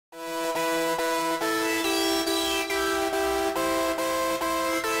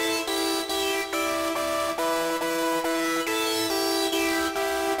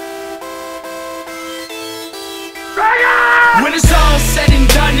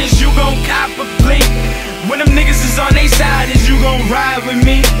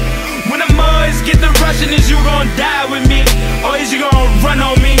gon' die with me, or is you gon' run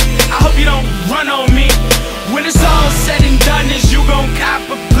on me? I hope you don't run on me. When it's all said and done, is you gon' cop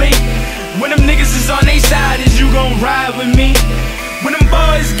a plea? When them niggas is on they side, is you gon' ride with me? When them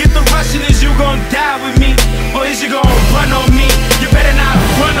boys get the rushing, is you gon' die with me, or is you gon' run on me? You better not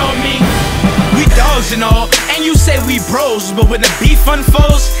run on me. We dogs and all, and you say we bros, but when the beef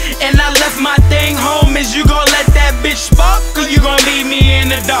unfolds and I left my thing home, is you gon' let that bitch spark, or you gon' leave me in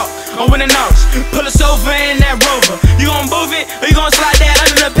the dark? Or when the knocks, pull us over in that Rover, you gon' move it, or you gon' slide that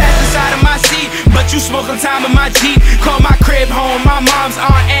under the passenger side of my seat? But you smoking time in my Jeep, call my crib home, my mom's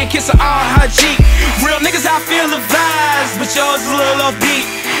aunt, and kiss her on her cheek. Real niggas, I feel the vibes, but yours is a little upbeat.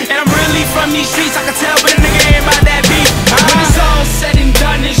 And I'm really from these streets, I can tell, but a nigga ain't about that beat. When it's all said and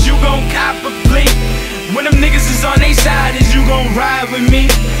done, is you gon' cop a plea? When them niggas is on they side, is you gon' ride with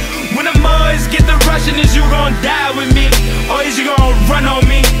me? When them boys get the rushing, is you gon' die with me, or is you gon' run on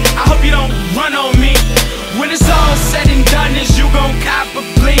me? I hope you don't run on me. When it's all said and done, is you gon' cop a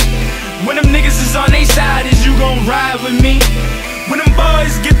plea? When them niggas is on they side, is you gon' ride with me? When them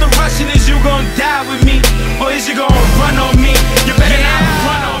boys get the rushing, is you gon' die with me, or is you gon' run on me? You better not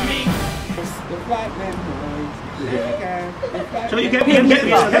run on me. The Black Man Boys. So you get me in the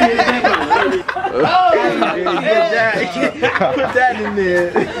background. Put that in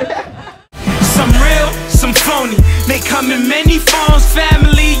there. Some real, some phony. They come in many forms,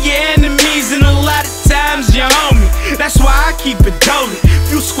 family, your enemies, and a lot of times your homie. That's why I keep it dolly.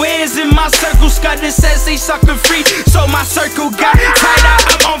 Few squares in my circle, Scott that says they sucker free, so my circle got tight out.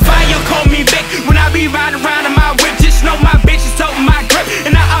 I'm on fire, call me Vic. When I be riding around in my whip, just know my bitch is toting my grip,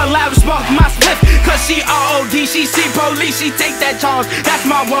 and I allow to smoke my split. Cause she ROD, she see police, she take that charge. That's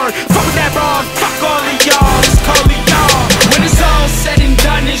my word. Fuck with that broad, fuck all of y'all. It's cold of y'all. When it's all said and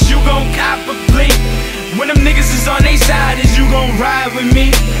done, is you gon' cop a plea? When them niggas is on they side, is you gon' ride with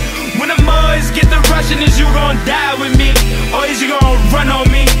me? When them boys get the rushing, is you gon' die with me, or is you gon' run on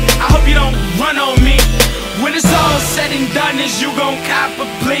me? I hope you don't run on me. When it's all said and done, is you gon' cop a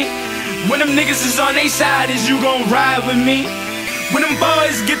plea? When them niggas is on they side, is you gon' ride with me? When them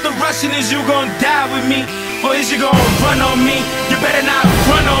boys get the rushing, is you gon' die with me, or is you gon' run on me? You better not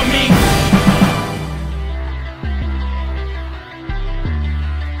run on me.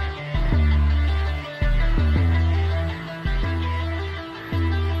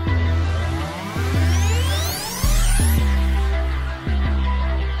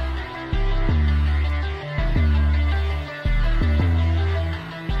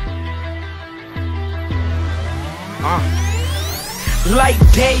 Like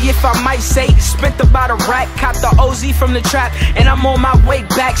day, if I might say, spent about a rack, copped the OZ from the trap, and I'm on my way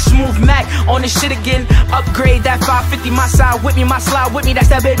back. Smooth Mac on this shit again, upgrade that 550, my side with me, my slide with me. That's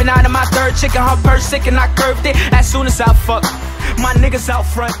that baby 9 and my third chicken, her purse sick, and I curved it as soon as I fuck. My niggas out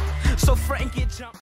front, so front and get jumped.